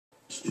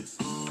this.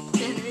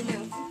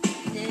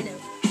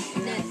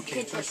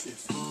 Can't touch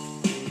this.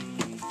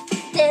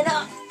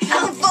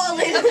 I'm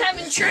falling. I'm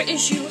having shirt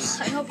issues.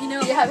 I hope you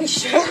know. You're having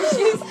shirt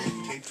issues.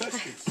 Can't touch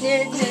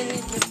this.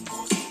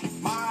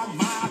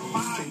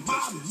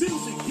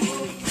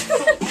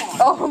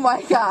 Oh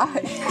my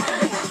god.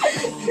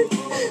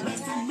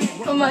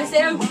 Come on,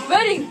 Sam.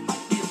 Ready?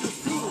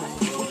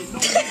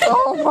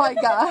 Oh my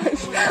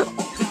gosh.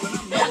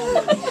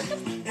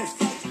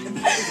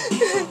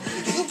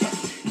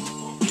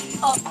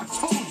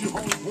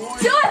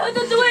 Do it!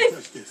 Do it!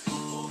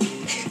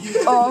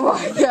 Oh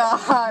my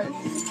god.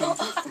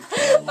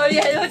 Oh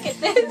yeah, look at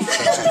this.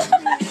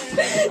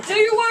 Do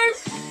your worm.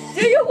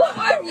 Do your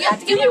worm. You have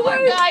to give me a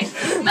worm, guys.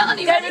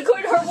 Melanie, gotta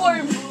record her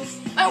worm.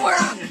 My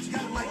worm.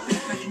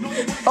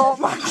 Oh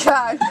my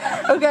god.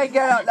 Okay,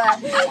 get out there.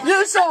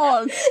 New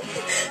song.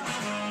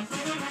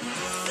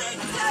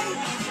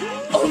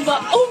 Over.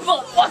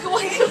 Walk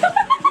away.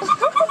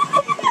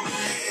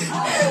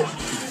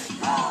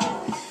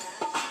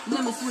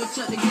 Let me switch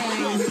up the game.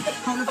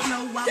 On the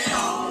floor, I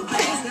fall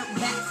back, step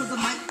back, cause I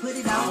might put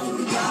it on.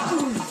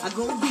 I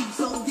go deep,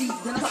 so deep,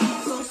 then I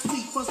speak so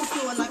sweet. First the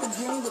floor like a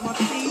broom with my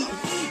feet.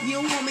 You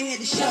don't want me head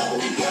to show,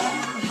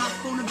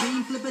 hop on the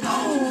beam, flip it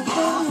over.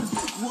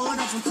 Word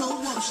up and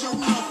toe up, show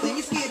up.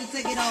 Ain't scared to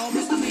take it off,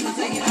 Mr. Me to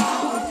take it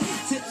off.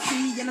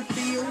 Tipsy and I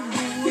feel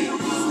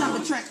good. Stop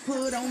the tracks,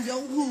 put on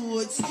your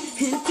hoods.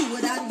 Into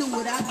it, I do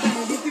it, I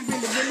done it. If you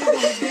really want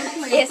it, then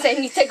play. Yes,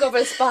 and you take over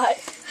the spot.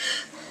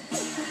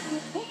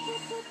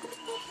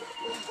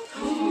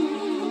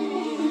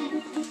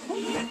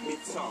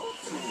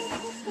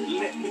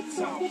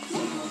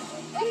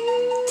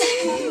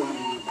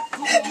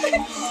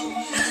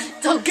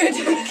 Don't good.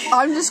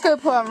 I'm just gonna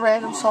put on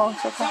random songs,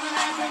 okay?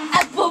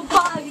 Apple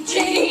body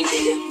chain.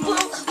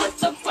 With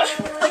the bird.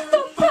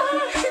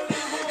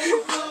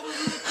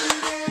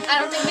 I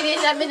don't think we need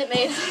that Minute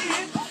Maid.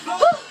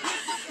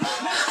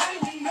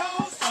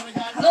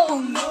 No.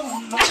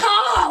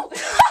 Ow!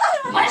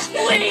 My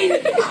spleen.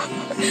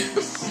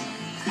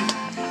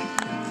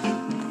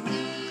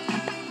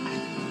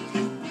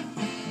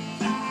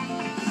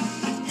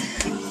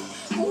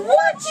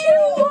 What you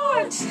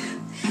want?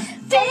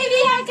 Baby,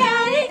 I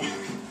got it.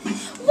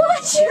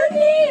 What you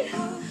need?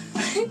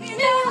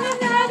 No, I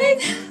got it.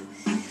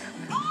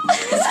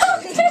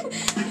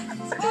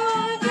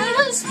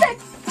 Little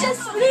respect,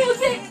 just a little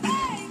bit.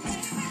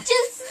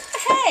 Just,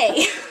 hey.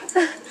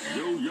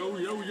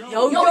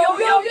 Yo. Yo.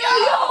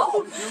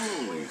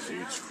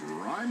 It's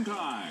crime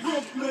time.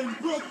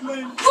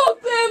 Brooklyn.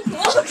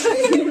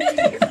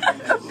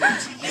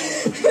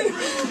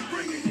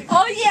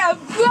 Oh yeah,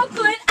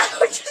 Brooklyn.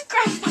 I just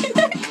scratched my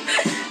neck.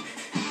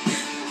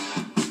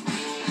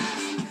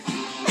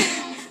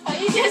 Oh,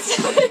 you just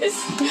do this.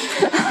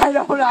 I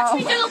don't Watch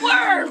me know. do the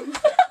worm.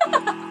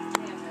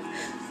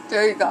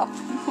 There you go.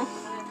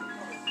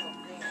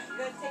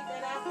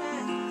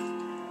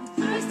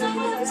 I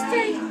was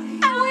straight.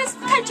 I was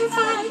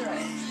petrified.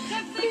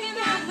 Kept thinking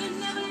I could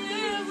never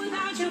live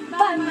without you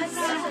By my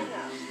side.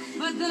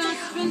 But then I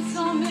spent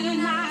so many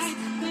nights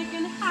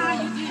thinking how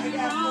you did it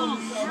wrong.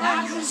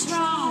 I was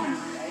strong,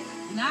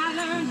 and I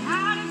learned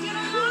how to get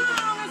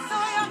along. And so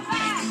you're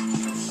back.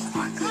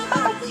 Come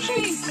on,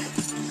 please.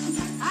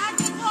 I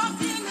just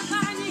walked in to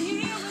find you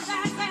here with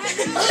that bad.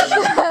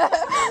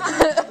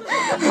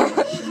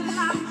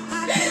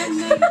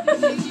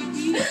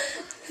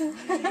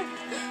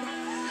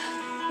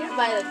 You're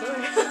by the door.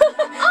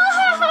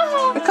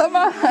 Come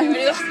on.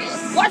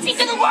 Watch me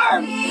do the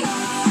worm.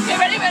 Get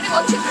ready, 1, 2,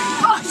 3.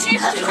 Oh,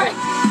 Jesus Christ.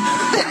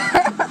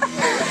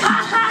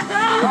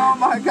 Oh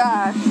my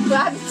god.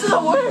 Back to the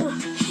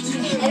worm.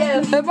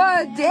 Hello. Come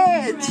on,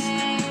 dance.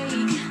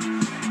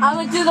 I'm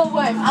gonna do the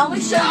worm. I'm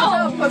gonna show you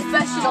how a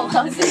professional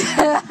does it.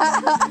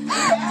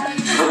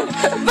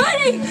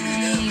 Ready?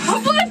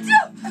 1, 2.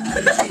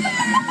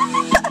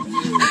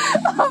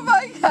 Oh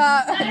my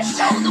god. Gotta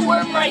show the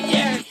worm right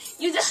there.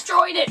 You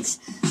destroyed it.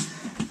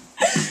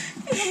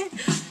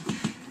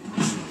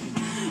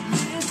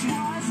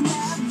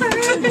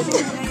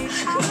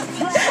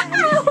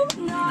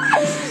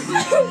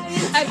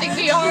 I think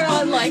we are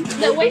on like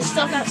the weight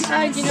stuff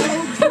outside, you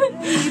know.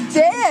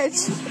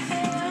 Dance.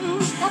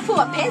 I'll pull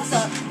my pants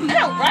up. I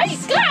know, right?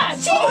 God,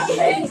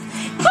 jeez.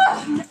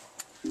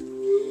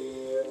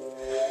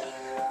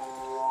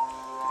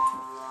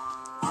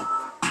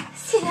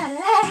 See that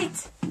light?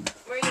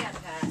 Where you at,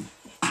 Pat?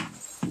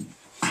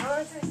 Oh,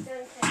 it's just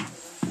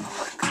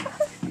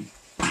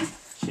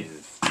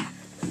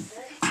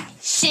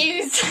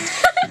Shoes.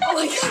 Oh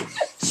my god.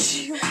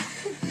 Shoes.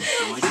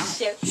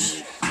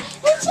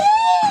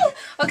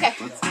 Okay.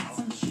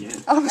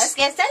 Let's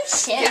get some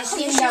shoes.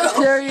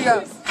 There you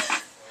go.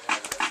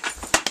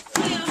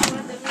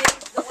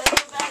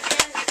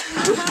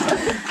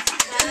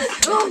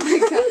 Oh my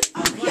god.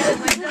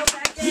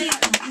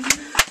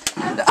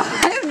 I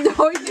have no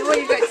idea what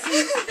you guys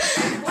see.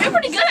 We're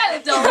pretty good at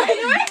it though, right?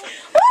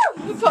 Woo!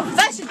 We're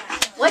professional.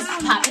 What's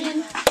poppin'?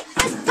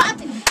 What's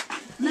poppin'?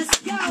 Let's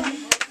go.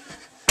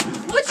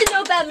 What you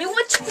know about me?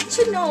 What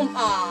you know?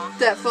 Aw.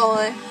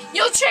 Definitely.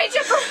 You'll change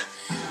it for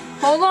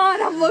Hold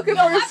on, I'm looking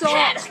for a My song.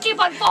 pants keep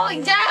on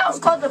falling down. It's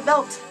called the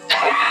belt.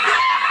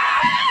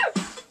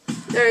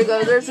 There you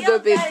go. There's a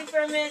good beat. For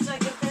a minute so I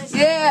can finish.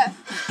 Yeah.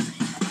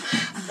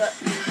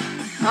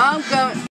 I'm going.